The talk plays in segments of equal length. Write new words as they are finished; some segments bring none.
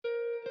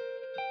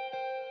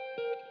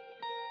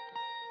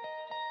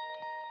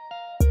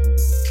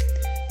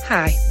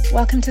Hi,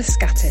 welcome to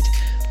Scattered.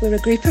 We're a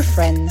group of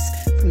friends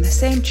from the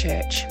same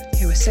church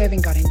who are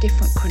serving God in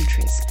different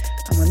countries,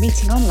 and we're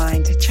meeting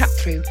online to chat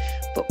through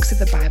books of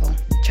the Bible,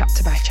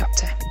 chapter by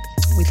chapter.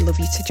 We'd love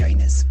you to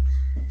join us.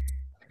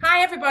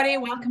 Hi everybody,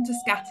 welcome to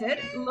Scattered.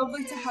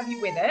 Lovely to have you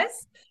with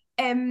us.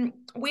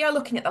 We are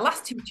looking at the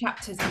last two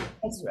chapters of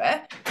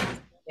Ezra,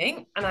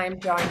 and I am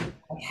joined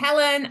by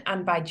Helen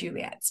and by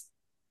Juliet.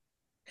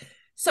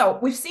 So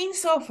we've seen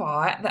so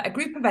far that a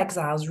group of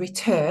exiles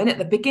return at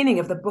the beginning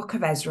of the book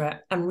of Ezra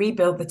and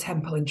rebuild the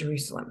temple in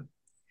Jerusalem.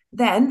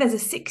 Then there's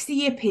a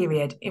 60-year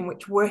period in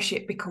which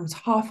worship becomes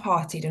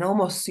half-hearted and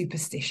almost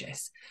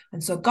superstitious.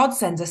 And so God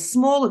sends a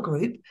smaller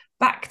group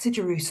back to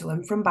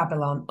Jerusalem from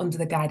Babylon under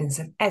the guidance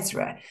of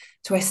Ezra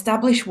to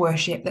establish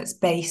worship that's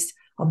based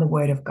on the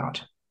word of God.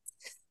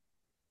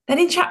 Then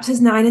in chapters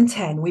 9 and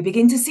 10, we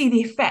begin to see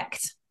the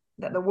effect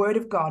that the word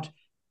of God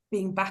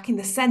being back in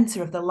the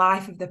center of the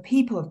life of the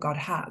people of God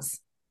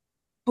has.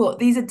 But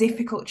these are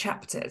difficult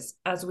chapters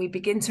as we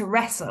begin to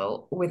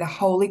wrestle with a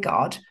holy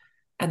God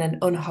and an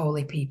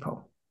unholy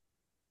people.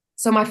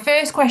 So my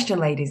first question,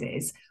 ladies,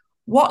 is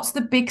what's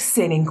the big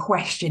sin in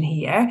question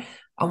here,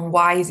 and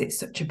why is it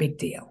such a big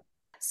deal?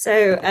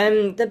 So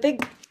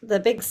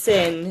the big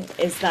sin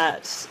is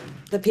that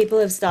the people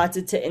have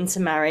started to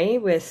intermarry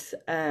with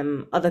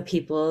other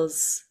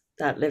peoples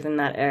that live in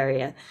that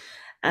area,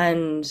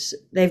 and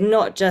they've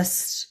not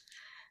just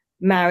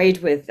married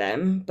with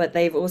them, but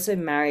they've also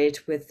married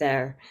with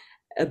their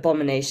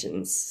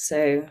abominations.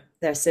 So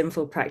their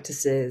sinful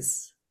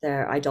practices,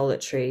 their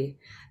idolatry.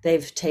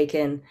 They've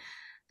taken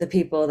the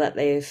people that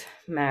they've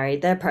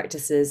married, their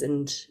practices,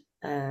 and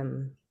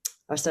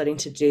are starting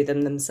to do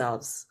them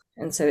themselves.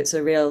 And so it's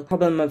a real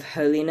problem of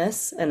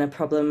holiness and a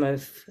problem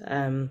of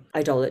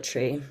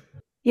idolatry.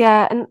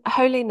 Yeah, and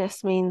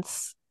holiness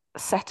means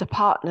set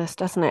apartness,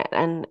 doesn't it?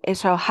 And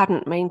Israel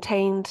hadn't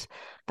maintained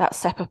that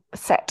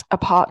set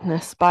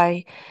apartness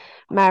by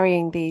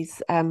marrying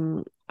these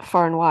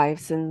foreign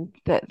wives, and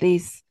that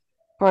these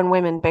foreign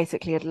women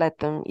basically had led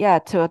them,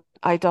 to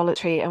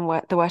idolatry and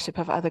the worship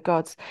of other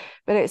gods.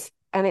 But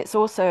it's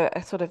also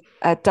a sort of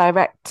a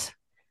direct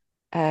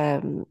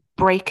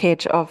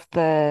breakage of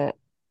the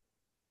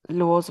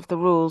laws, of the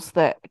rules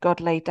that God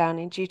laid down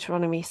in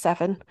Deuteronomy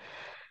 7,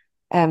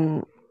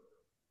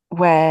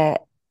 where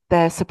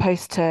they're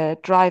supposed to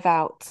drive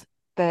out,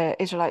 the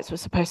Israelites were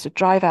supposed to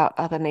drive out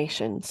other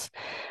nations.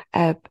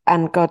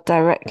 And God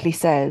directly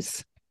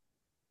says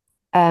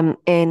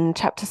in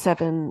chapter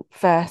 7,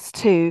 verse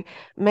 2,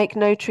 make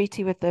no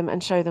treaty with them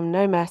and show them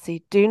no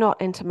mercy. Do not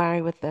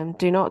intermarry with them.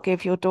 Do not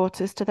give your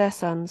daughters to their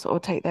sons or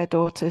take their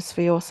daughters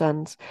for your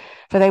sons,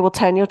 for they will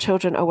turn your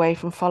children away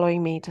from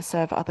following me to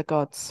serve other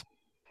gods.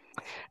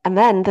 And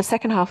then the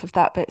second half of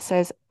that bit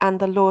says, and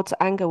the Lord's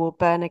anger will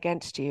burn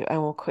against you and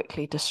will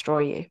quickly destroy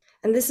you.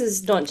 And this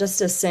is not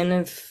just a sin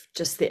of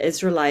just the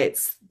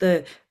Israelites.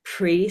 The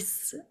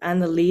priests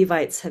and the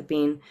Levites have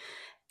been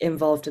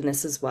involved in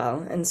this as well.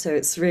 And so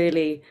it's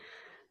really,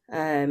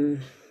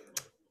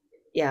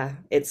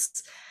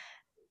 it's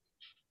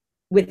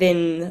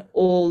within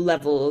all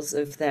levels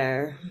of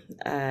their,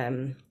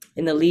 in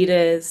the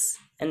leaders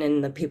and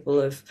in the people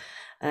of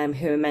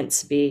who are meant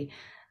to be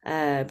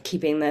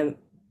keeping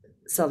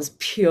themselves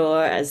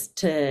pure as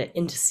to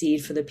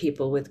intercede for the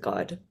people with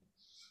God.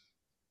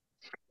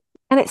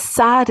 And it's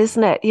sad,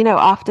 isn't it? You know,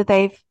 after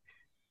they've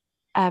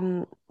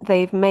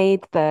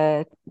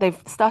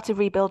started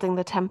rebuilding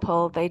the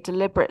temple, they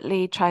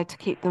deliberately tried to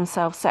keep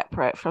themselves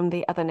separate from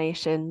the other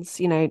nations.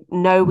 You know,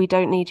 no, we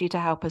don't need you to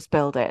help us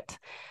build it.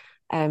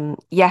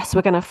 Yes,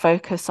 we're going to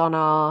focus on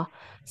our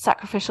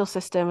sacrificial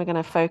system. We're going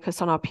to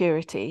focus on our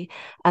purity.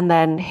 And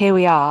then here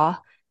we are,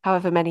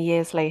 however many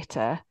years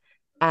later,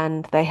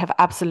 and they have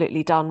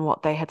absolutely done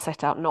what they had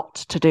set out not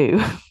to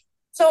do.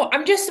 So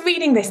I'm just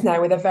reading this now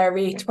with a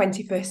very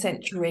 21st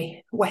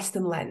century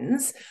Western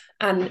lens,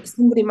 and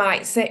somebody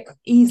might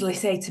easily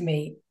say to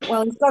me,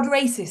 well, is God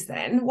racist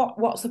then?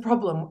 What's the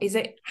problem?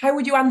 How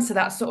would you answer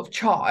that sort of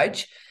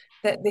charge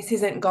that this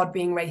isn't God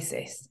being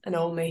racist and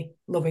only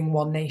loving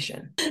one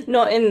nation?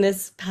 Not in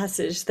this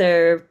passage.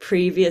 There are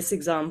previous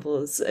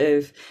examples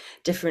of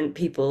different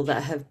people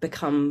that have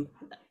become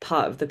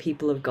part of the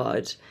people of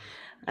God.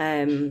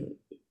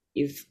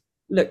 You've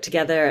looked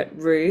together at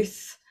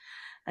Ruth,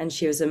 and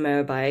she was a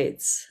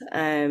Moabite,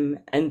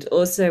 and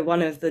also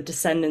one of the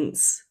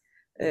descendants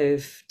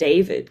of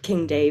David,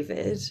 King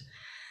David.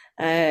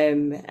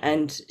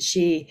 And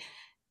she,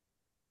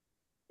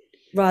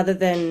 rather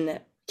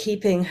than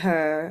keeping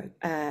her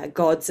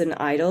gods and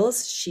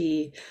idols,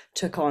 she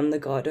took on the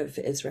God of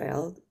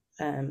Israel,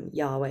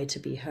 Yahweh, to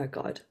be her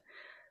God.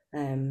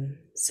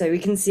 So we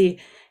can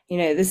see,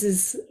 this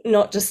is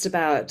not just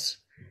about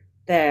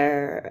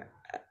their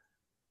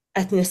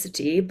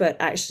ethnicity, but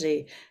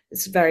actually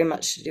it's very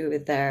much to do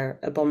with their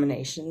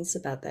abominations,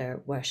 about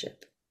their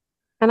worship.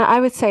 And I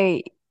would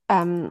say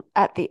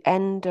at the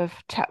end of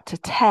chapter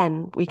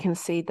 10, we can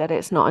see that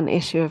it's not an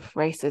issue of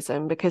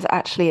racism, because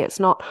actually it's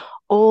not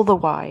all the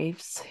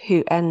wives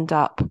who end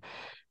up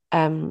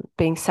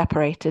being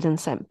separated and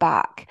sent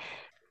back.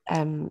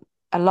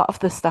 a lot of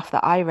the stuff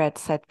that I read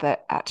said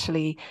that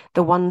actually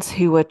the ones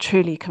who were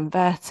truly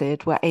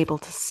converted were able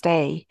to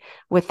stay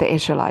with the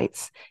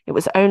Israelites. It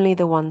was only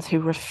the ones who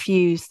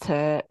refused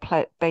to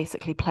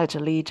basically pledge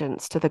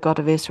allegiance to the God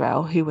of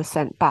Israel who were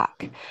sent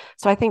back.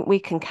 So I think we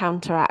can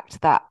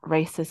counteract that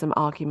racism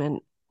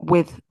argument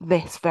with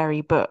this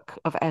very book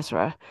of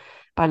Ezra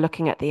by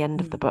looking at the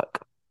end of the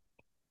book.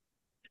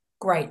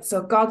 Great.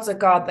 So God's a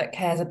God that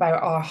cares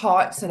about our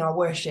hearts and our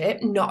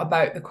worship, not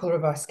about the colour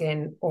of our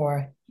skin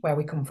or where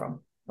we come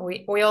from. Are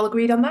we all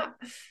agreed on that?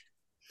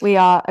 We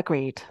are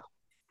agreed.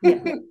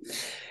 Yeah.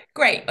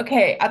 Great.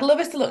 Okay. I'd love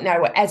us to look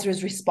now at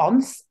Ezra's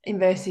response in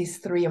verses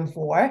 3 and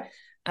 4.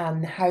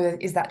 And how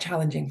is that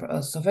challenging for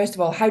us? So first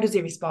of all, how does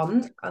he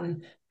respond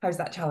and how's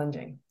that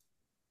challenging?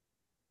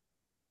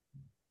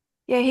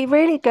 Yeah, he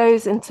really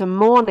goes into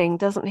mourning,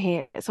 doesn't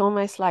he? It's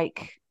almost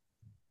like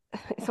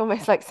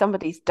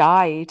somebody's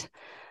died.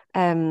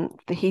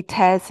 He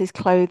tears his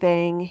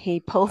clothing, he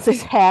pulls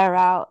his hair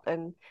out,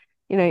 and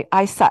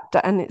I sat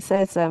down, and it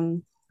says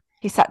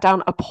he sat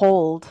down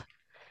appalled.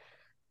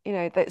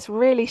 That's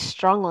really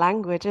strong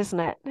language, isn't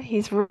it?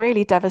 He's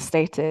really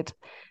devastated.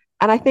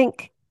 And I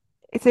think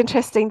it's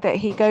interesting that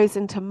he goes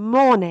into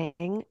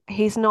mourning.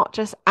 He's not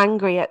just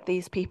angry at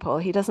these people.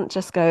 He doesn't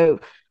just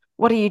go,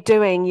 "What are you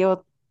doing?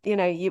 You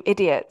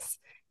idiots."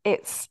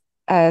 It's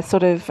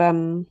sort of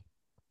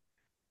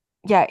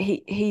yeah,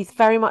 he's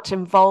very much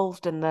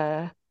involved in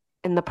the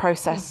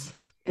process,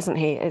 isn't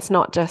he? It's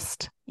not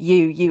just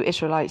you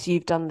Israelites,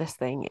 you've done this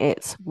thing.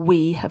 It's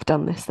we have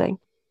done this thing.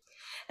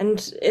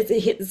 And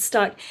it's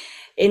stuck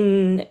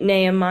in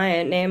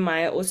Nehemiah.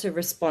 Nehemiah also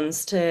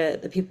responds to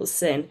the people's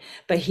sin,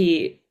 but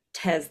he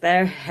tears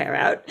their hair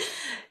out.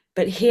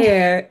 But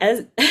here,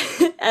 as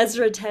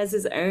Ezra tears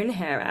his own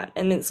hair out,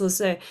 and it's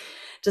also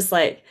just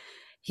like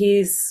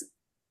he's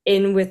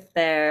in with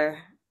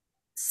their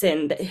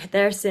sin.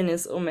 Their sin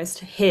is almost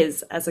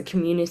his as a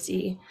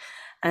community,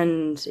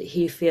 and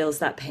he feels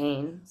that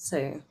pain.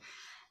 So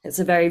it's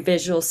a very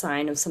visual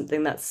sign of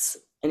something that's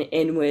an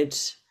inward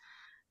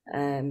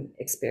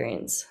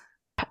experience.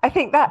 I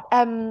think that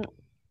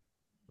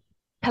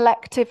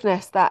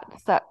collectiveness,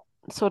 that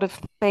sort of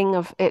thing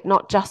of it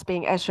not just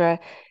being Ezra,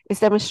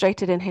 is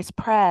demonstrated in his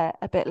prayer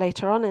a bit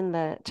later on in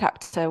the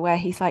chapter, where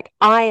he's like,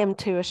 "I am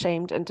too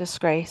ashamed and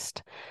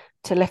disgraced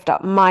to lift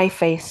up my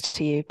face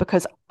to you,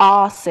 because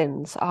our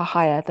sins are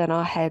higher than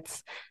our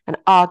heads, and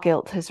our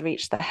guilt has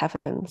reached the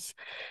heavens."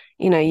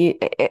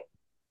 It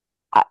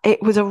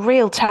was a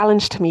real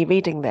challenge to me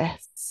reading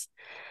this.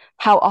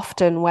 How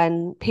often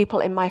when people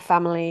in my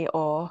family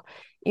or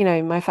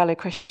my fellow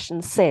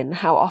Christians sin,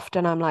 how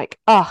often I'm like,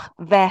 "Oh,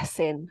 their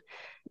sin,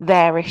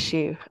 their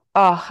issue.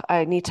 Oh,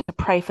 I need to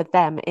pray for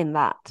them in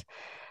that."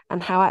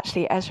 And how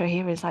actually Ezra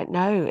here is like,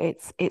 no,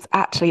 it's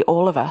actually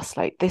all of us.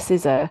 Like, this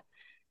is a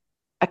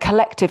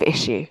collective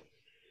issue.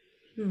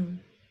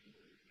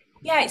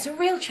 Yeah, it's a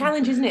real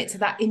challenge, isn't it, to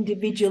that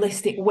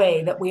individualistic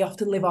way that we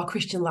often live our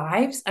Christian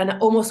lives. And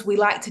almost we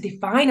like to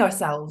define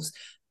ourselves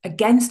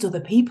against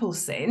other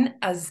people's sin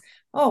as,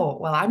 oh,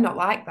 well, I'm not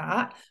like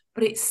that.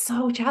 But it's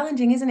so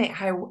challenging, isn't it,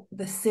 how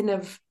the sin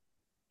of,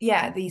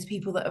 these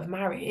people that have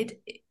married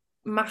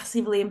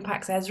massively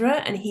impacts Ezra,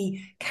 and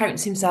he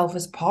counts himself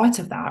as part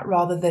of that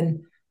rather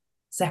than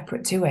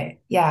separate to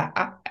it.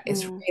 Yeah,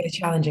 it's really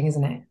challenging,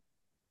 isn't it?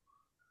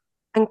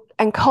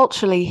 And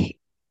culturally,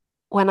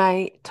 when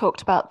I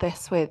talked about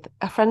this with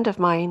a friend of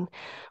mine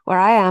where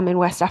I am in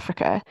West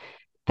Africa,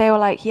 they were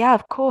like, "Yeah,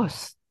 of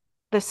course,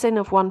 the sin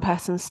of one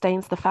person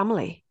stains the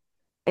family.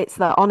 It's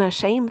the honor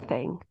shame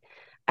thing."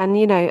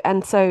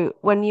 And so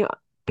when you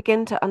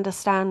begin to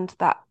understand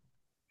that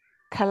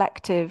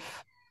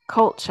collective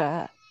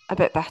culture a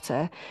bit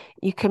better,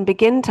 you can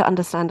begin to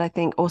understand, I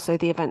think, also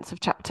the events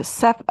of chapter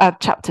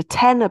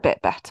 10 a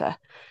bit better.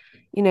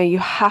 You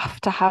have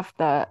to have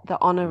the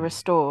honor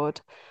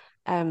restored,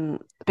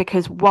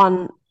 because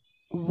one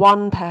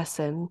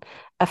person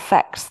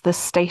affects the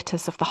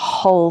status of the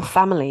whole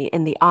family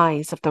in the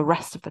eyes of the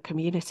rest of the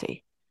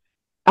community.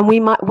 And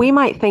we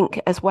might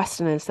think as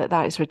Westerners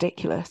that is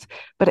ridiculous,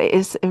 but it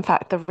is in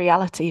fact the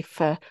reality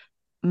for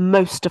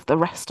most of the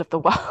rest of the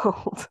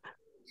world.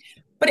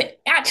 But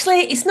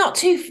it's not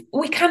too.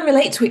 We can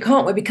relate to it,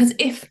 can't we? Because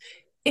if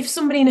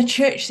somebody in a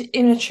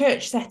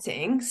church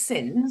setting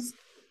sins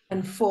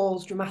and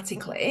falls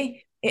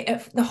dramatically,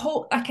 the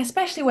whole, like,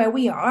 especially where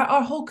we are,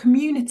 our whole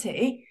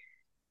community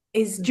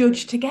is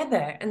judged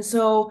together. And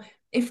so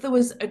if there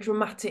was a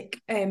dramatic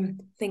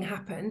thing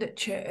happened at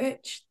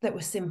church that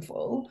was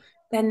sinful,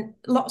 then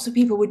lots of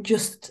people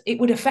it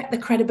would affect the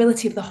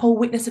credibility of the whole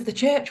witness of the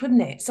church,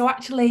 wouldn't it? So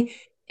actually,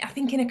 I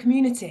think in a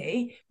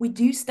community, we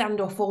do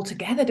stand or fall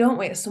together, don't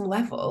we, at some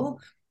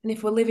level? And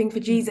if we're living for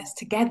Jesus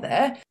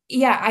together,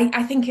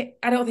 I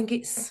don't think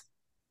it's,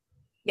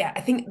 I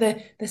think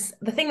the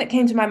thing that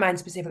came to my mind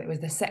specifically was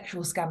the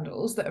sexual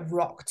scandals that have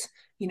rocked,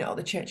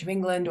 the Church of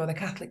England or the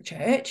Catholic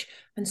Church,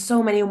 and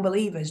so many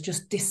unbelievers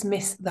just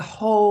dismiss the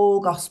whole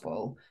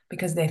gospel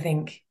because they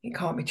think it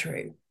can't be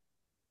true.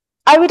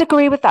 I would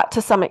agree with that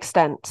to some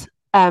extent.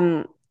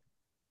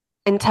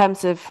 in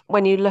terms of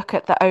when you look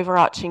at the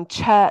overarching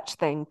church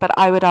thing, but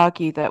I would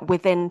argue that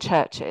within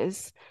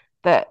churches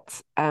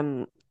that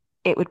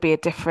it would be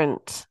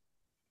different.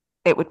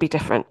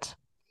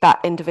 That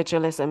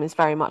individualism is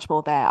very much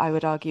more there, I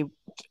would argue,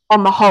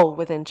 on the whole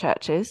within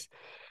churches.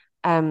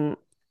 Um,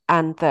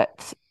 and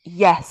that,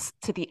 yes,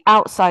 to the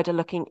outsider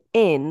looking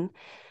in,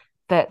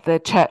 that the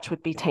church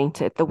would be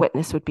tainted, the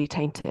witness would be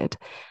tainted.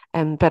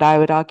 But I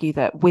would argue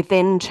that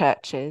within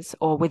churches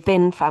or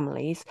within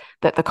families,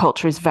 that the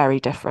culture is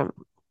very different.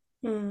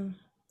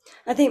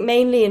 I think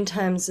mainly in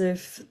terms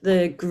of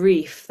the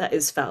grief that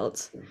is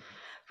felt,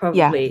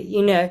 Yeah.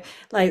 probably.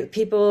 Like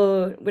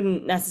people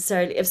wouldn't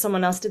necessarily, if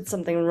someone else did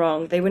something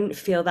wrong, they wouldn't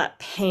feel that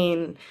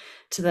pain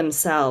to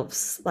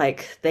themselves.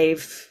 Like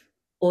they've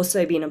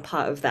also been a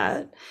part of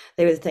that.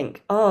 They would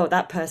think, oh,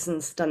 that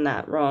person's done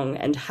that wrong,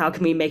 and how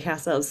can we make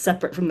ourselves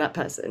separate from that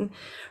person?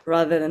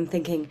 Rather than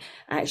thinking,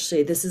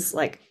 actually, this is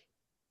like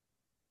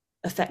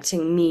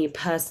affecting me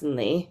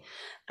personally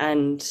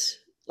and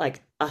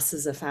like us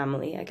as a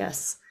family, I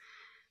guess.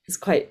 It's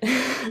quite,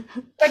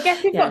 I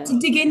guess we've got yeah. to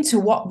dig into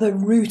what the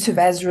root of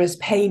Ezra's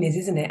pain is,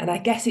 isn't it? And I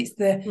guess it's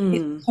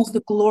because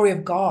the glory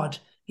of God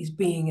is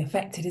being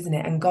affected, isn't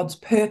it? And God's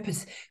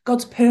purposes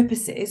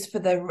for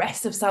the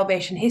rest of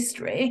salvation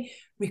history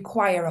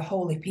require a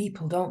holy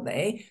people, don't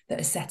they? That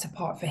are set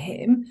apart for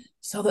him,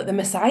 so that the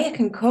Messiah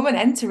can come and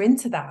enter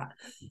into that.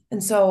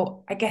 And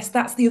so I guess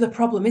that's the other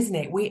problem, isn't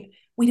it?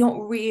 We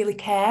don't really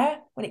care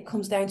when it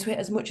comes down to it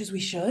as much as we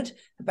should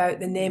about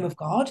the name of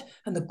God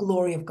and the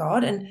glory of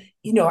God. And,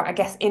 I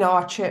guess in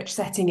our church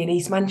setting in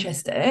East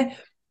Manchester,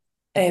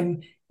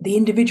 the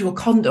individual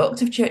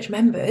conduct of church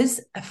members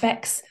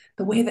affects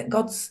the way that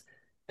God's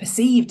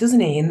perceived, doesn't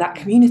he, in that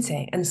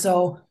community? And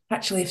so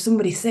actually, if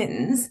somebody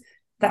sins,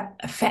 that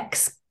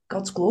affects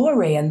God's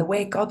glory and the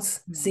way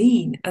God's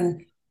seen.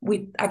 And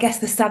I guess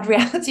the sad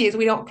reality is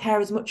we don't care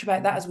as much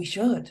about that as we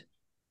should.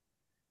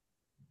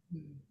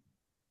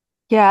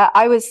 Yeah,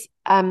 I was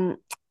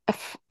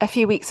a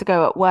few weeks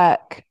ago at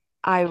work,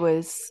 I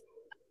was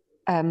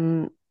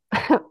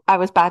I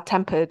was bad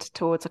tempered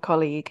towards a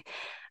colleague,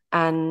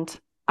 and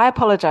I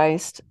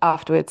apologized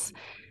afterwards.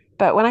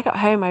 But when I got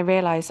home, I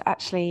realized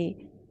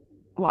actually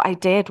what I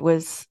did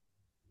was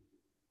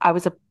I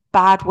was a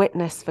bad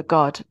witness for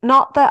God.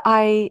 Not that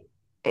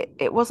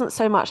it wasn't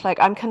so much like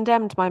I'm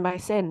condemned by my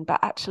sin, but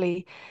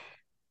actually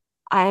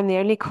I am the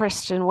only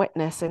Christian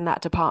witness in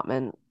that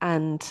department,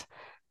 and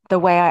the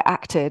way I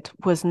acted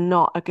was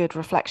not a good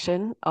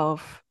reflection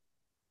of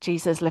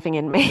Jesus living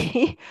in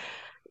me.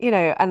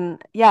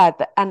 And yeah,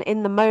 and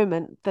in the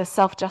moment, the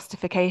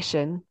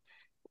self-justification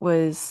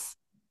was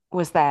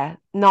there,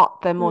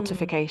 not the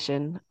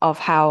mortification of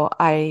how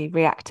I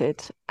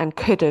reacted and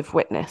could have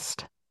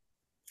witnessed.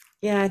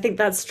 Yeah, I think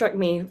that struck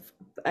me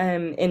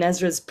in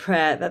Ezra's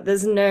prayer, that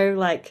there's no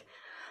like,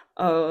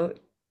 oh,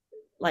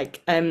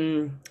 like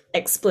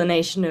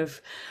explanation of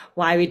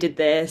why we did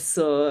this,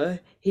 or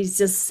he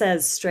just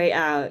says straight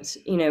out,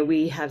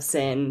 we have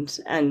sinned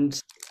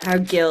and our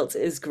guilt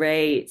is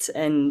great,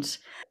 and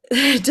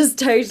just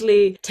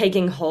totally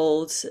taking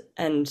hold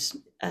and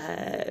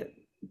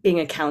being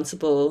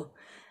accountable,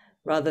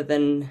 rather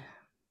than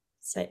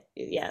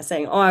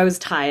saying, oh, I was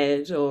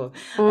tired, or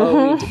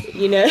oh,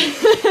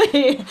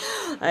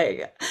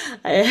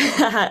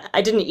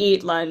 I didn't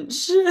eat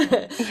lunch.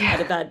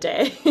 Had a bad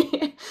day.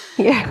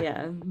 Yeah.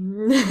 Yeah.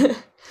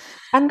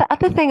 And the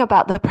other thing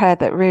about the prayer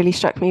that really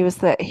struck me was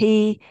that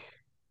he,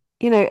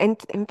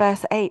 in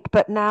verse 8,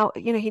 but now,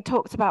 he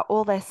talks about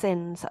all their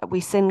sins.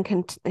 We sin,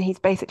 he's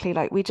basically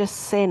like, we just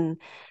sin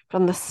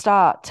from the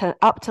start to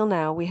up till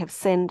now. We have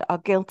sinned. Our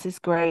guilt is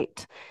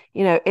great.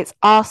 It's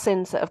our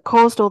sins that have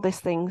caused all these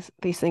things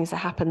to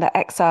happen, the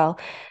exile.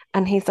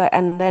 And he's like,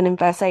 and then in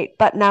verse 8,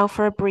 but now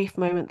for a brief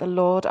moment, the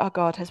Lord our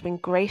God has been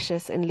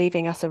gracious in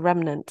leaving us a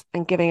remnant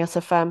and giving us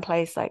a firm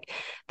place. Like,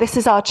 this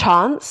is our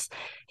chance.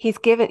 He's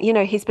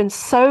he's been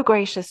so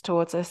gracious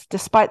towards us,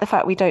 despite the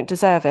fact we don't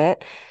deserve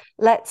it.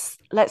 Let's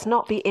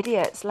not be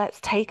idiots. Let's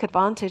take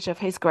advantage of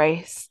his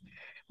grace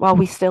while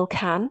we still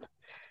can.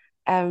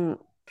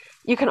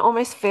 You can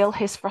almost feel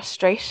his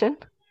frustration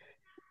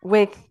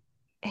with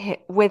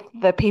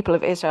the people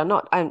of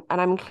Israel, and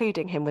I'm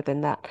including him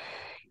within that.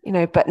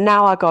 But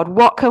now, our God,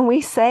 what can we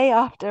say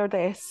after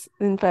this?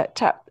 In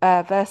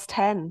verse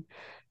 10,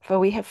 for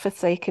we have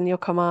forsaken your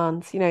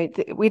commands.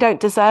 We don't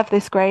deserve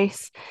this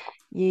grace.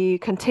 You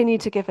continue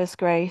to give us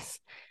grace.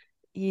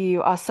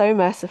 You are so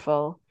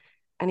merciful.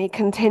 And he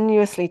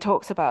continuously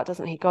talks about,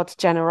 doesn't he, God's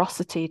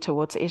generosity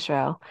towards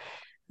Israel.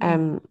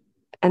 And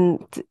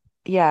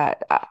yeah,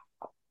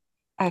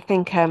 I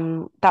think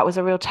that was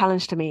a real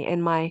challenge to me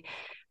in my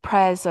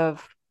prayers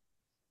of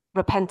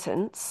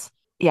repentance.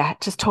 Yeah,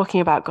 just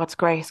talking about God's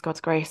grace,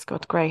 God's grace,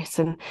 God's grace.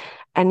 And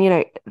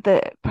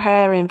the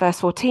prayer in verse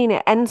 14,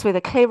 it ends with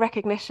a clear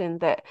recognition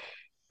that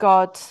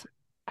God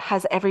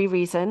has every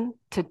reason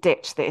to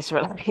ditch the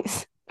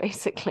Israelites,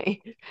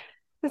 basically.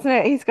 Isn't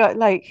it? He's got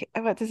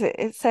what does it?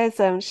 It says,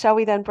 shall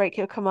we then break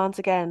your commands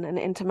again and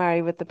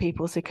intermarry with the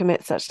peoples who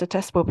commit such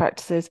detestable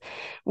practices?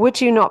 Would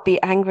you not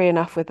be angry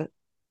enough with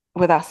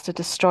with us to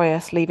destroy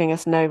us, leaving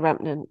us no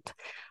remnant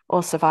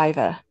or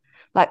survivor.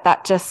 Like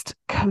that just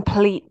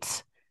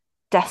complete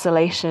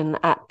desolation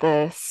at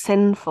the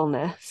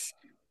sinfulness.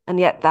 And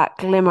yet that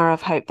glimmer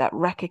of hope, that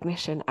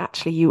recognition,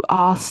 actually, you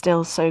are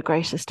still so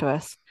gracious to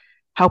us.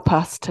 Help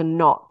us to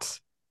not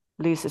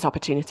lose this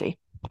opportunity.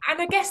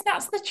 And I guess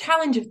that's the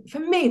challenge for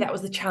me, that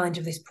was the challenge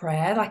of this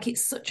prayer. Like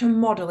it's such a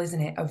model,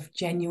 isn't it, of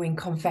genuine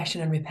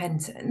confession and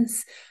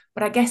repentance.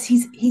 But I guess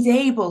he's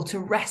able to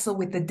wrestle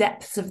with the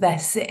depths of their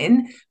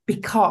sin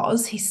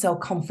because he's so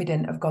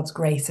confident of God's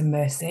grace and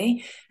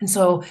mercy. And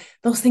so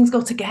those things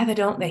go together,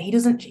 don't they? He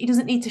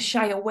doesn't need to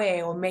shy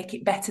away or make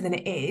it better than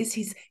it is.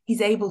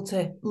 He's able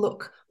to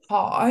look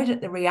hard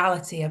at the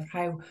reality of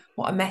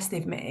what a mess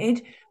they've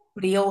made,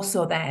 but he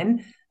also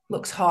then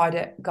looks hard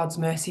at God's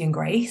mercy and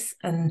grace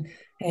and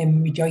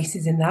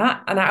rejoices in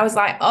that. And I was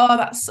like, oh,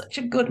 that's such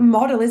a good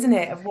model, isn't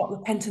it, of what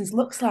repentance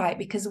looks like?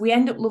 Because we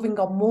end up loving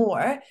God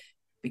more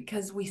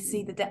because we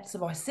see the depths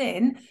of our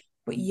sin,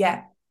 but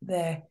yet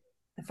the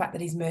fact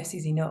that his mercy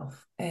is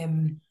enough.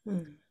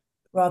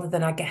 Rather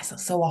than, I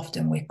guess, so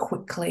often we're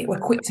quick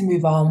to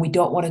move on. We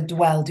don't want to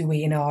dwell, do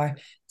we, in our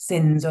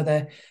sins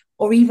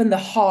or even the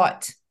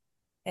heart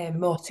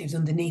motives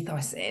underneath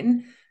our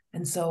sin.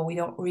 And so we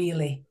don't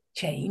really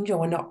change, or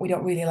we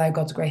don't really allow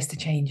God's grace to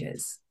change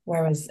us.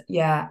 Whereas,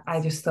 yeah,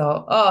 I just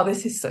thought, oh,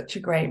 this is such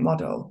a great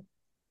model.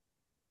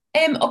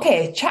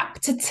 Okay,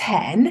 chapter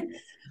 10.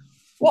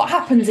 What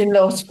happens in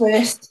those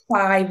first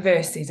 5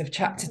 verses of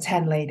chapter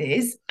 10,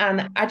 ladies?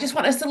 And I just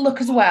want us to look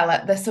as well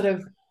at the sort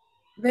of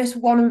verse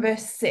 1 and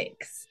verse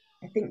 6.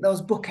 I think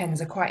those bookends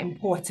are quite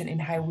important in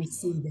how we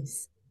see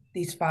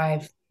these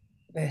 5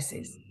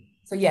 verses.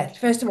 So yeah,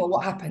 first of all,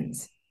 what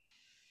happens?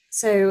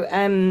 So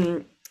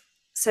in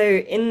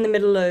the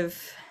middle of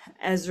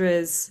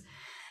Ezra's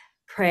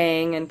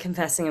praying and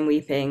confessing and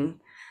weeping,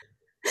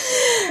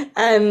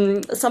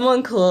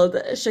 someone called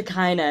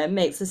Shekinah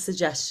makes a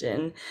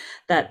suggestion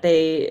that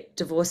they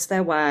divorce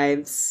their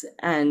wives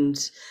and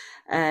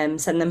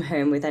send them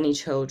home with any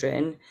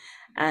children,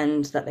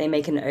 and that they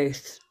make an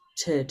oath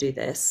to do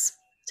this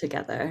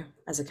together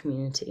as a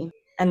community.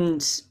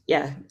 And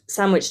yeah,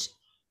 sandwiched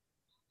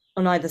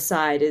on either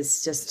side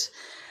is just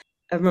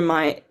a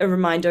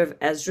reminder of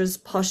Ezra's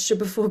posture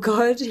before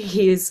God.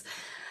 He's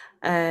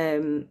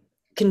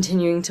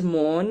continuing to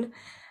mourn,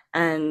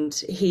 and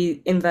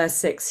he, in verse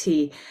 6,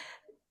 he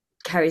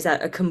carries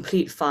out a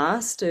complete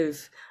fast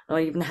of not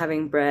even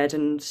having bread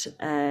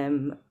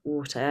and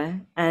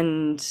water,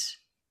 and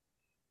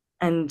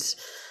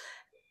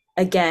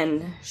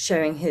again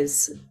showing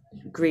his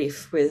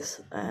grief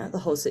with the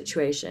whole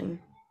situation.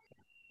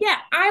 Yeah,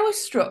 I was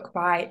struck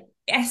by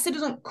Ezra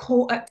doesn't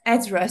call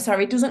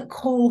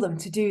them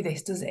to do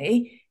this, does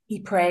he? He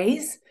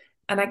prays,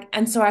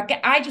 and so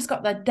I just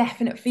got the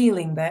definite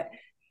feeling that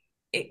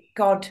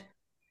God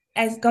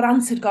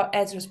answered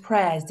Ezra's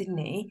prayers, didn't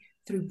he,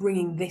 through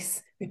bringing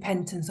this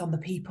repentance on the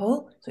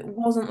people. So it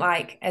wasn't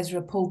like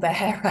Ezra pulled their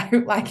hair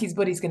out like his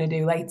buddy's going to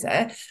do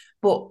later,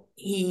 but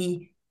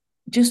he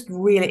just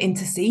really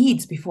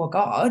intercedes before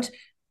God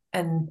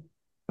and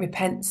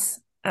repents,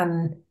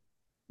 and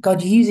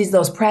God uses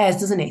those prayers,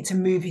 doesn't it, to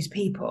move his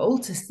people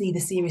to see the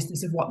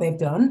seriousness of what they've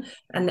done.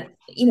 And,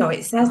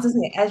 it says,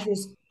 doesn't it,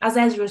 as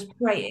Ezra's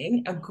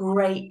praying, a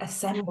great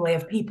assembly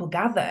of people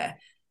gather,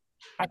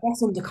 I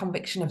guess, under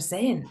conviction of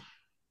sin.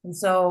 And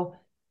so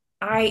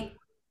I'm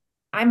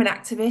an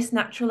activist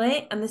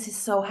naturally, and this is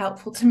so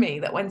helpful to me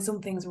that when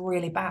something's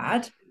really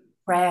bad,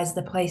 prayer's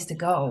the place to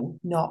go,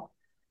 not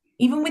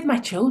even with my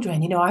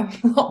children. I'm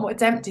a lot more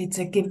tempted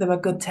to give them a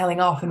good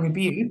telling off and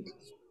rebuke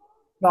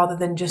rather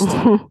than just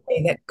to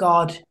say that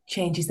God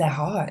changes their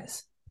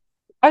hearts.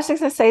 I was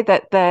just going to say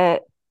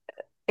that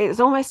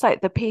it's almost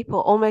like the people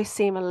almost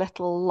seem a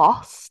little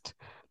lost.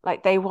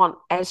 Like they want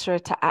Ezra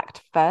to act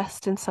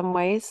first in some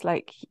ways.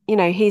 Like,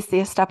 he's the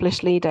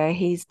established leader.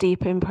 He's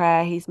deep in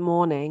prayer. He's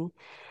mourning.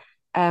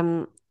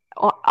 I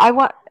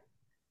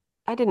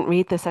didn't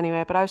read this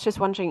anywhere, but I was just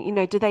wondering,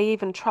 do they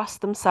even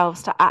trust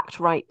themselves to act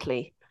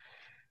rightly,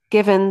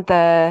 given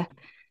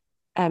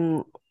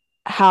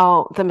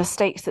how the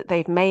mistakes that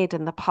they've made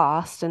in the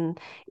past, and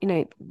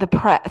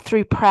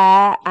through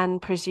prayer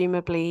and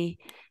presumably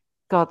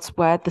God's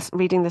word,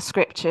 reading the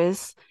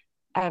scriptures,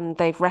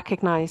 they've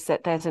recognized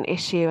that there's an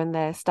issue and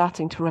they're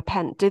starting to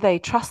repent. Do they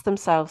trust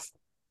themselves?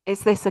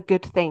 Is this a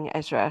good thing,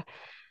 Ezra?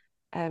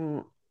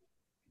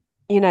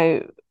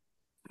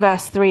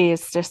 Verse 3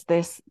 is just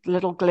this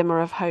little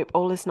glimmer of hope.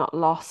 All is not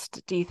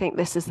lost. Do you think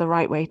this is the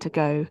right way to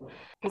go?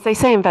 Because they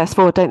say in verse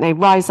 4, don't they?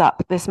 Rise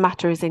up. This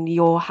matter is in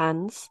your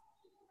hands.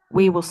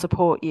 We will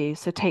support you.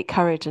 So take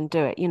courage and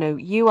do it. You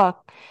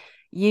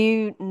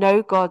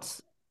know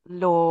God's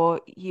law.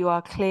 You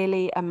are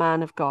clearly a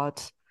man of God.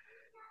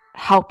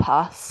 Help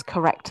us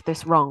correct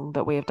this wrong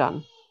that we have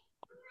done.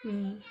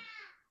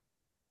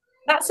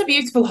 That's a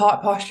beautiful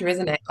heart posture,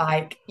 isn't it?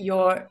 Like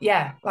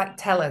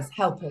tell us,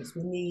 help us.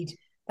 We need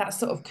that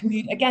sort of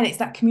again, it's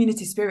that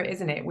community spirit,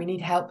 isn't it? We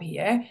need help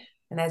here.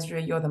 And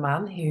Ezra, you're the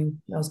man who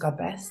knows God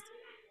best.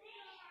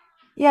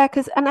 Yeah,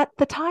 and at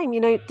the time,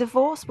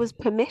 divorce was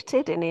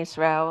permitted in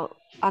Israel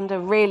under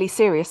really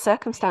serious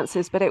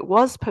circumstances, but it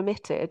was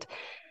permitted.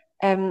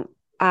 Um,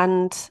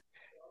 and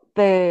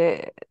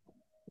the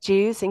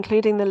Jews,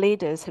 including the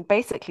leaders, had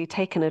basically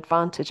taken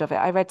advantage of it.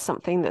 I read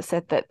something that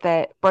said that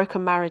their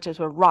broken marriages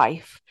were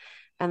rife,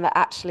 and that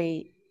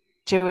actually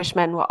Jewish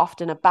men were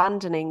often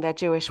abandoning their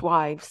Jewish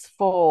wives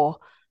for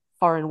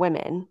foreign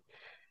women.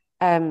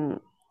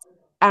 Um,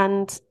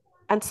 and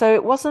and so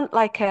it wasn't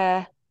like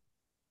they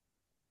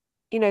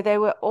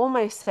were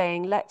almost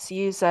saying, let's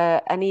use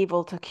an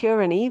evil to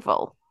cure an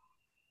evil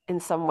in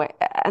some way.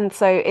 And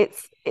so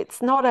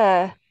it's not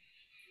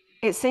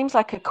it seems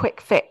like a quick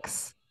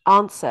fix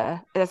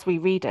answer as we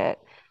read it,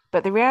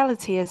 but the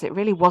reality is it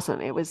really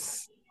wasn't.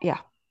 Yeah,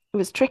 it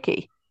was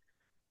tricky.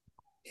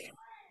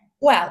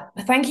 Well,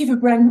 thank you for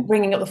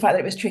bringing up the fact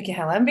that it was tricky,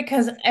 Helen,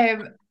 because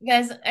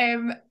there's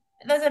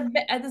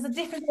a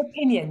different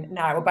opinion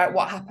now about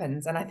what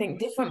happens, and I think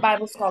different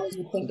Bible scholars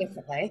would think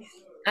differently.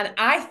 And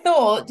I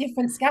thought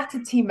different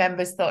scattered team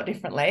members thought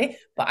differently,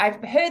 but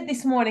I've heard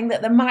this morning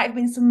that there might have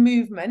been some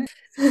movement.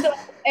 So,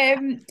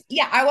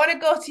 yeah, I want to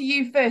go to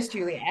you first,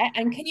 Juliet,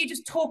 and can you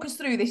just talk us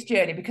through this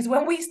journey? Because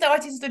when we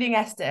started studying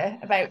Esther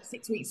about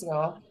 6 weeks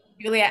ago,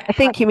 Juliet I had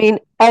think you mean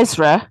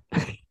Ezra.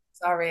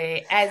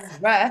 sorry,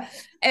 Ezra.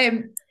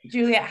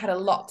 Juliet had a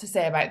lot to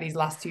say about these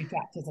last two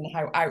chapters and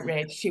how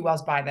outraged she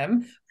was by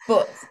them.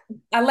 But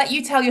I'll let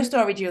you tell your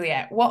story,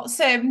 Juliet. Tell us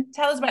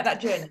about that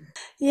journey.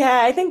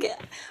 Yeah, I think,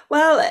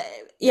 well,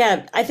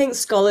 yeah, I think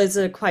scholars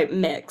are quite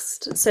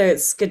mixed. So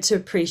it's good to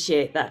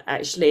appreciate that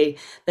actually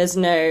there's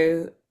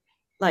no,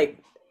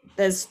 like,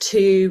 there's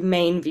two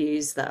main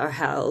views that are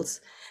held.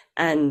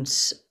 And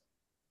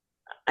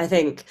I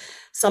think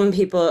some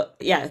people,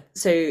 yeah,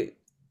 so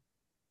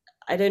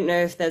I don't know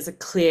if there's a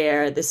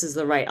clear, this is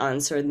the right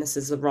answer and this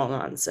is the wrong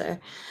answer.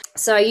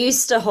 So I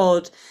used to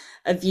hold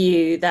a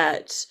view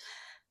that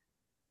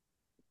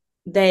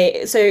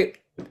so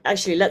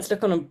actually, let's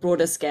look on a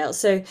broader scale.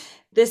 So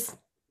this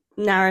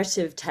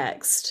narrative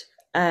text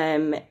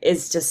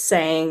is just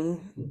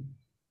saying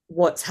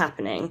what's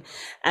happening.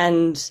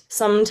 And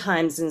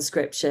sometimes in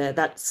scripture,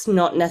 that's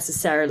not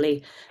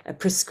necessarily a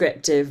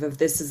prescriptive of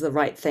this is the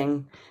right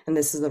thing and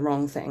this is the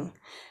wrong thing.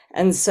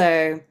 And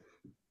so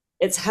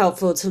it's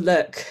helpful to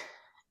look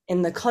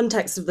in the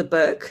context of the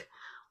book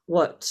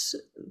what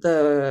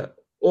the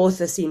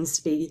author seems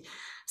to be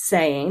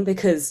saying,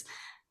 because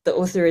the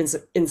author is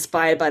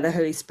inspired by the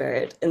Holy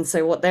Spirit. And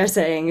so what they're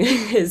saying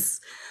is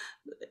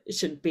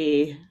should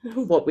be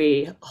what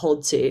we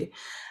hold to.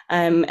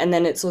 And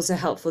then it's also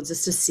helpful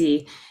just to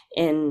see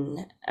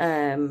in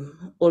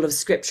all of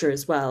scripture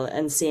as well,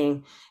 and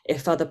seeing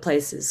if other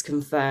places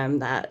confirm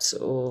that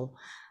or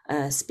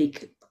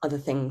speak other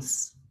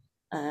things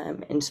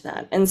into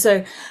that. And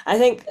so I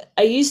think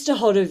I used to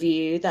hold a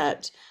view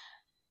that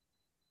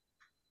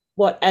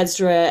what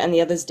Ezra and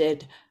the others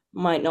did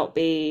might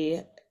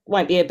be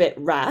a bit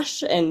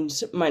rash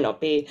and might not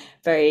be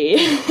very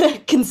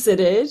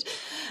considered,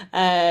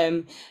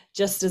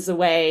 just as a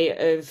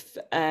way of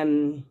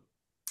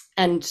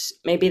and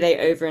maybe they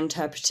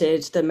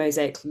overinterpreted the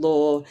Mosaic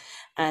law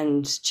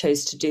and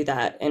chose to do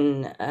that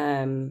in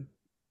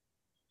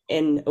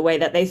a way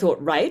that they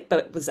thought right,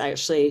 but was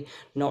actually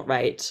not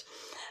right.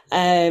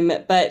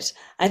 But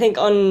I think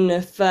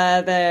on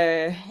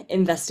further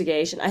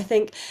investigation, I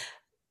think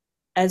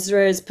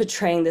Ezra is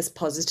portraying this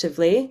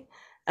positively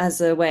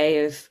as a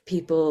way of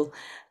people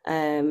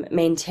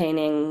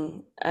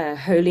maintaining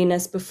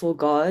holiness before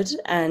God.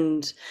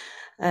 And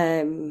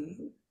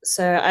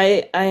so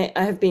I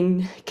have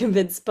been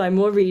convinced by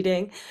more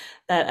reading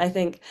that I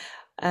think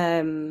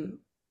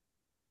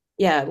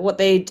yeah, what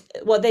they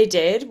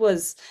did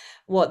was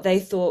what they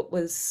thought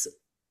was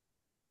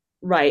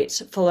right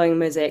following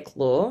Mosaic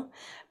law,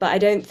 but I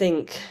don't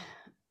think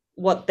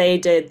what they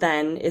did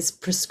then is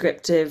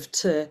prescriptive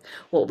to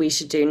what we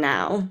should do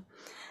now.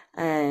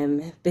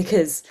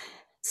 Because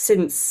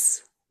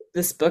since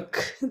this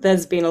book,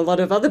 there's been a lot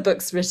of other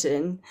books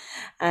written,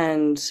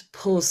 and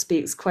Paul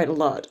speaks quite a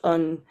lot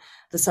on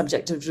the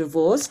subject of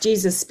divorce.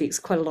 Jesus speaks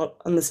quite a lot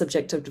on the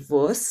subject of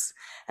divorce.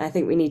 And I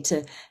think we need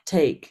to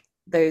take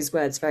those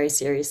words very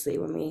seriously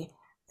when we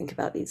think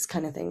about these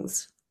kind of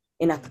things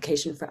in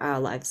application for our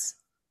lives.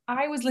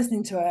 I was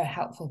listening to a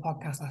helpful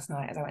podcast last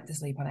night as I went to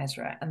sleep on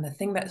Ezra, and the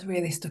thing that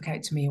really stuck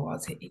out to me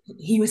was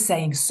he was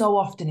saying so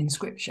often in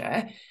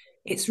scripture,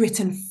 it's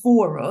written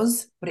for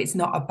us, but it's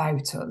not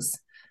about us.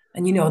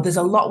 And there's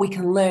a lot we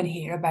can learn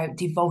here about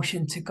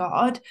devotion to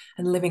God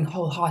and living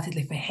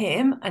wholeheartedly for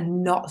Him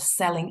and not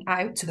selling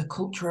out to the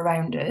culture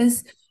around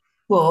us.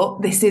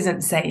 But this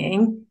isn't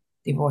saying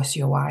divorce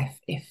your wife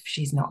if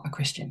she's not a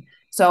Christian.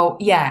 So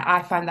yeah,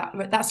 I find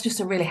that's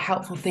just a really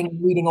helpful thing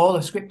reading all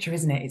of scripture,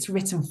 isn't it? It's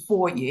written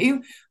for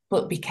you,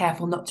 but be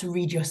careful not to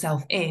read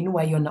yourself in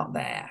where you're not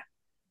there.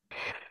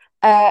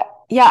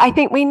 Yeah, I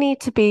think we need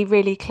to be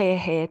really clear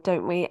here,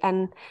 don't we?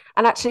 And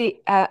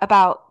actually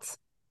about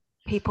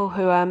people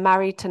who are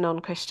married to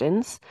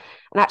non-Christians.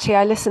 And actually,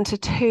 I listened to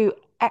two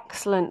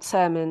excellent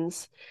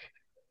sermons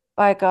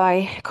by a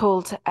guy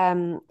called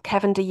Kevin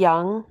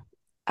DeYoung.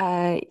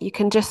 You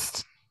can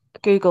just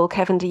Google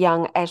Kevin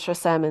DeYoung Ezra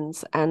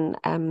sermons,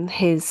 and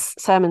his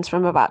sermons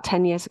from about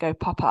 10 years ago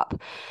pop up.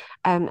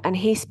 And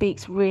he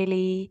speaks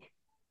really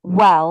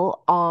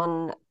well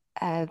on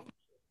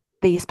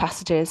these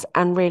passages,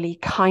 and really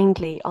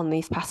kindly on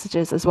these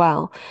passages as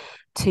well,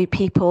 to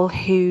people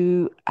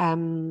who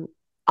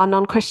are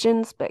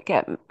non-Christians but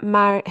get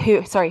married, who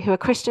are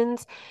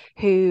Christians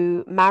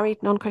who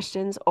married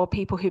non-Christians, or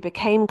people who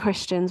became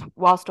Christians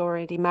whilst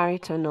already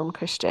married to a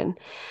non-Christian.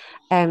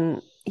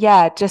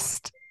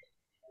 Just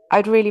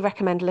I'd really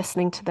recommend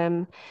listening to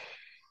them.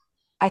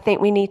 I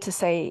think we need to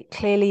say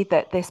clearly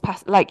that this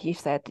like you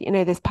said,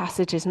 this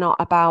passage is not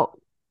about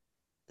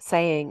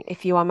saying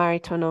if you are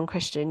married to a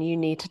non-Christian, you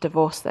need to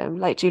divorce them.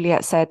 Like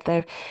Juliet said,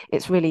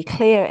 it's really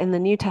clear in the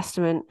New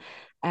Testament,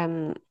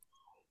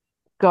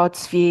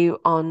 God's view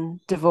on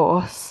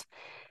divorce.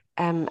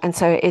 And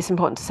so it is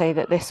important to say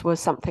that this was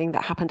something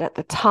that happened at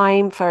the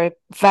time for a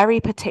very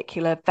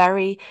particular,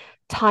 very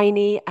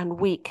tiny and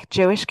weak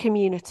Jewish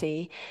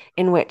community,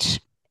 in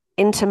which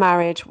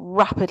intermarriage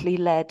rapidly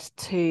led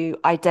to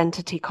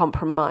identity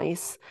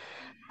compromise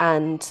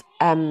and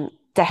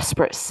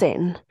desperate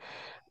sin,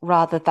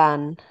 rather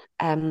than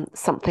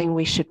something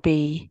we should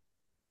be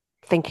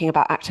thinking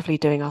about actively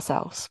doing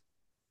ourselves.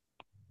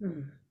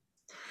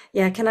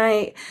 Yeah,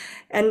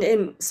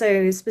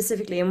 so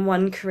specifically in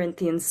 1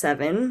 Corinthians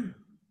 7,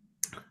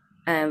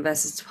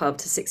 verses 12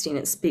 to 16,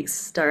 it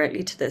speaks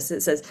directly to this.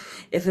 It says,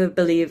 if a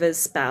believer's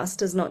spouse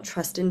does not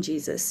trust in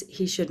Jesus,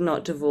 he should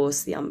not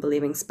divorce the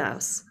unbelieving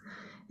spouse,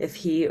 if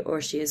he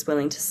or she is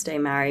willing to stay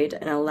married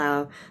and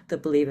allow the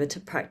believer to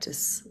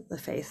practice the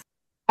faith.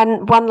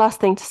 And one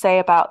last thing to say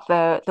about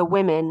the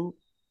women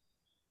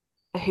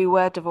who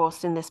were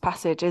divorced in this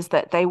passage is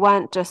that the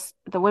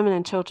women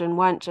and children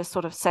weren't just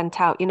sort of sent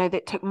out.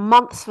 It took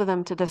months for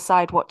them to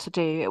decide what to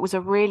do. It was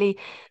a really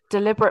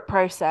deliberate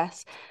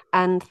process.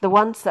 And the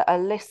ones that are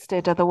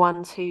listed are the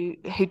ones who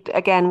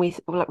again,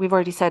 we've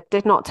already said,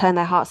 did not turn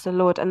their hearts to the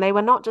Lord. And they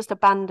were not just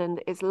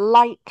abandoned. It's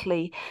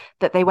likely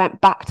that they went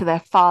back to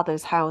their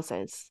father's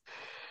houses.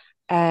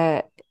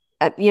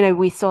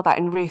 We saw that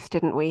in Ruth,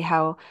 didn't we?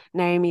 How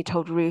Naomi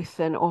told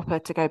Ruth and Orpah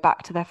to go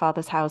back to their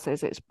father's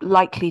houses. It's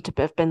likely to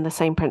have been the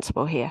same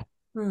principle here.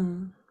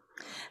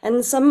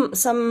 And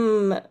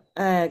some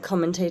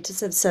commentators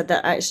have said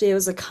that actually it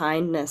was a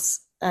kindness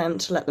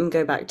to let them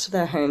go back to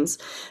their homes,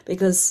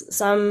 because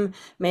some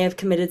may have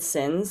committed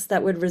sins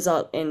that would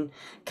result in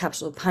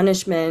capital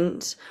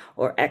punishment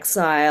or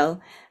exile,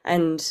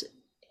 and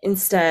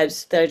instead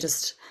they're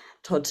just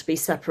told to be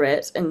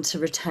separate and to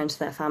return to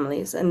their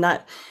families. And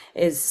that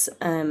is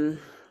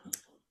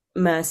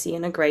mercy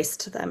and a grace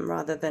to them,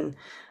 rather than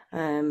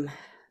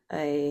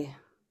a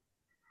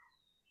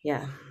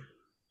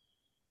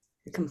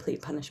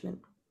complete punishment.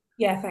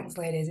 Yeah, thanks,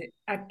 ladies.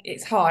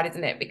 It's hard,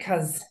 isn't it?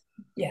 Because,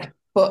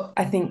 but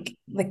I think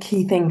the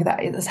key thing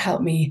that has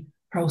helped me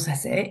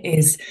process it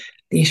is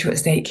the issue at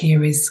stake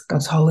here is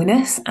God's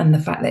holiness, and the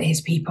fact that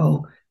his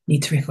people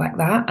need to reflect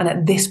that. And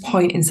at this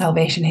point in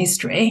salvation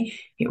history,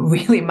 it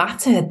really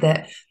mattered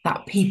that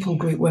people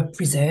group were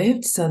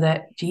preserved so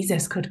that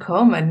Jesus could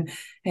come. And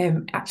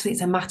actually,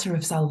 it's a matter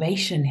of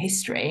salvation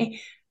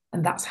history,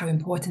 and that's how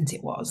important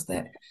it was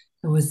that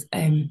there was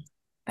a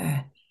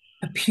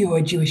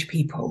pure Jewish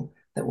people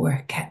that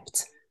were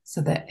kept,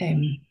 so that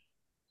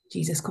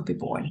Jesus could be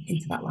born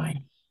into that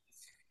line.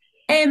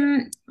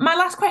 My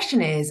last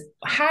question is,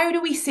 how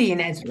do we see in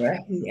Ezra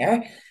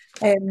here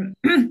him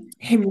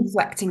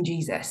reflecting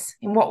Jesus?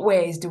 In what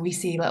ways do we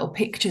see little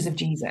pictures of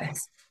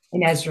Jesus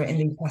in Ezra in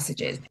these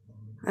passages?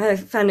 I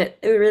found it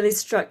really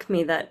struck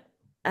me that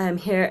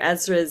here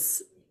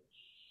Ezra's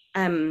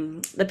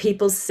the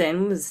people's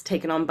sin was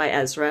taken on by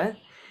Ezra,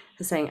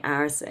 saying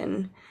our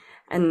sin,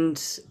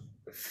 and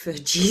for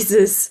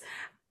Jesus,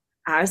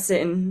 our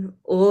sin,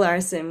 all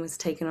our sin was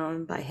taken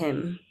on by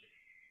him.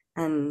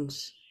 And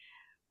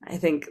I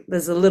think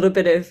there's a little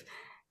bit of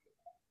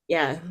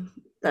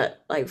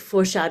that like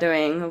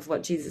foreshadowing of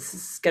what Jesus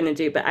is going to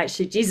do, but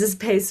actually Jesus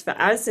pays for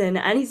our sin,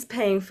 and he's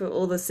paying for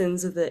all the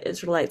sins of the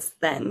Israelites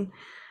then,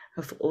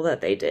 of all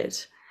that they did.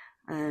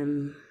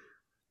 And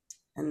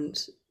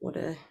what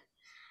a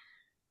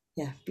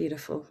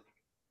beautiful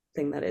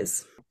thing that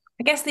is.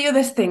 I guess the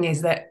other thing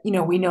is that,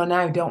 we know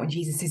now, don't we,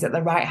 Jesus is at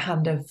the right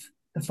hand of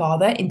the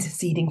Father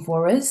interceding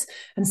for us.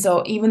 And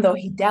so even though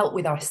he dealt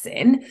with our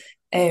sin,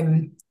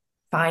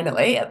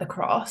 finally at the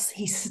cross,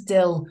 he's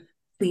still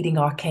pleading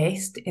our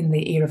case in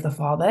the ear of the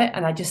Father.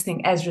 And I just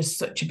think Ezra's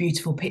such a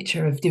beautiful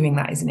picture of doing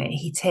that, isn't it?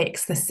 He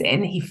takes the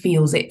sin, he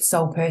feels it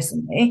so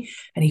personally,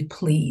 and he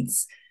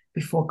pleads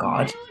before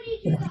God.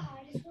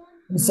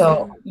 And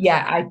so,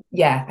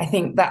 I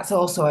think that's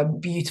also a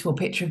beautiful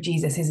picture of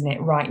Jesus, isn't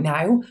it? Right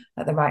now,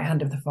 at the right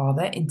hand of the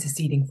Father,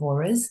 interceding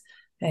for us.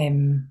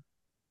 And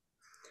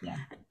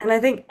I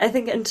think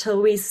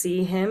until we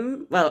see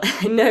him, well,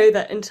 I know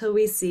that until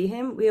we see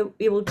him,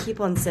 we will keep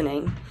on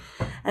sinning.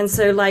 And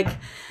so, like,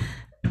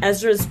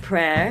 Ezra's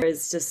prayer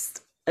is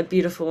just a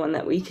beautiful one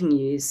that we can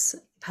use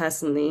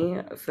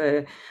personally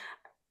for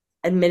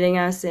admitting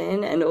our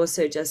sin and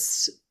also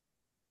just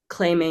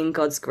claiming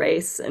God's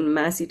grace and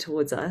mercy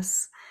towards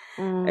us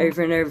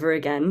over and over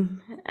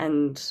again.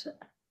 And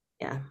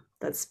yeah,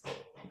 that's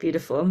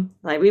beautiful.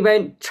 Like, we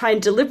won't try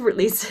and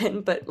deliberately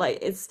sin, but like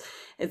it's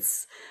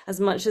as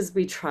much as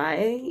we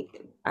try,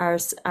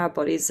 our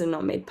bodies are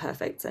not made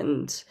perfect,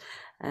 and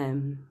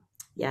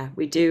yeah,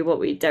 we do what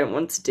we don't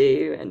want to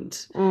do,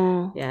 and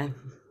yeah.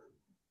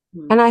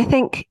 And I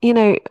think, you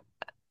know,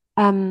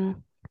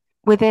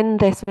 within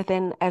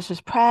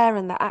Ezra's prayer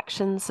and the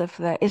actions of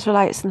the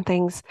Israelites and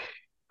things,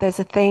 there's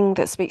a thing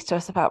that speaks to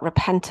us about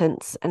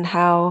repentance and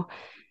how,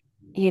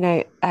 you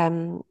know,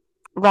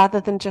 rather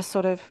than just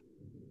sort of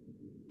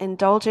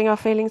indulging our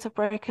feelings of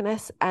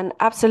brokenness, and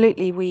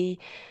absolutely we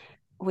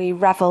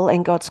revel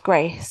in God's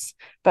grace,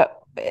 but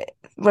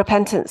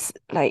repentance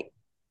like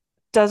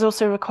does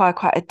also require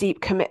quite a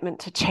deep commitment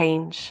to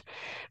change,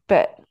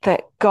 but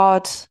that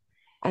God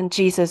and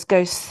Jesus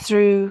goes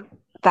through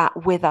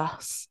that with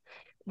us.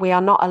 We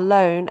are not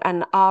alone,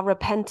 and our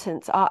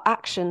repentance, our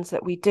actions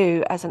that we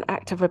do as an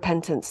act of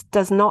repentance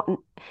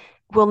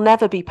will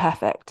never be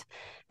perfect,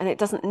 and it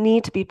doesn't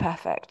need to be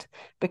perfect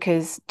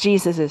because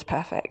Jesus is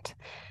perfect.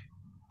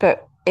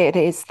 But it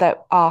is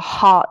that our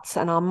hearts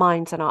and our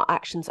minds and our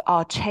actions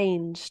are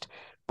changed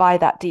by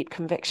that deep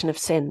conviction of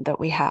sin that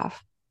we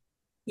have.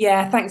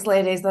 Yeah, thanks,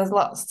 ladies. There's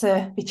lots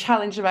to be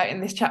challenged about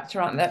in this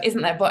chapter, aren't there?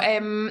 Isn't there? But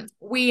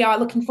we are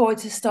looking forward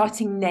to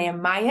starting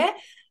Nehemiah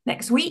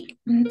next week.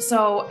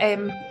 So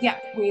yeah,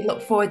 we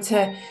look forward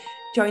to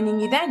joining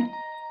you then.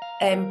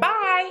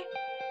 Bye.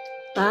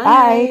 Bye.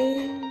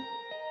 Bye.